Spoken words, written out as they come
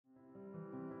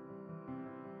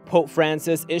Pope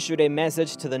Francis issued a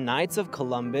message to the Knights of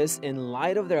Columbus in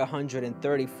light of their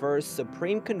 131st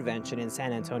Supreme Convention in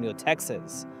San Antonio,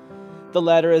 Texas. The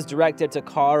letter is directed to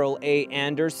Carl A.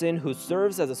 Anderson, who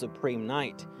serves as a Supreme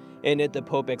Knight. In it, the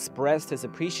Pope expressed his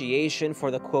appreciation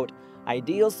for the, quote,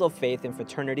 ideals of faith and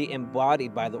fraternity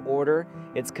embodied by the order,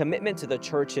 its commitment to the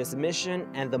Church's mission,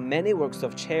 and the many works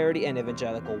of charity and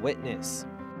evangelical witness.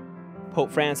 Pope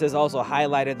Francis also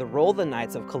highlighted the role the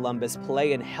Knights of Columbus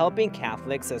play in helping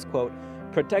Catholics as, quote,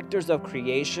 protectors of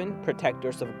creation,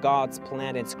 protectors of God's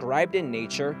plan inscribed in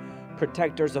nature,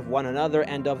 protectors of one another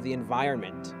and of the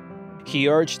environment. He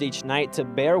urged each knight to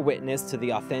bear witness to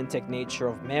the authentic nature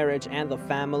of marriage and the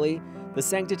family, the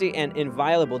sanctity and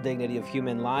inviolable dignity of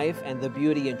human life, and the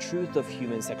beauty and truth of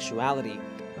human sexuality.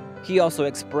 He also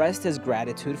expressed his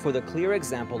gratitude for the clear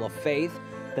example of faith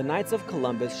the Knights of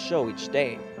Columbus show each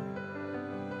day.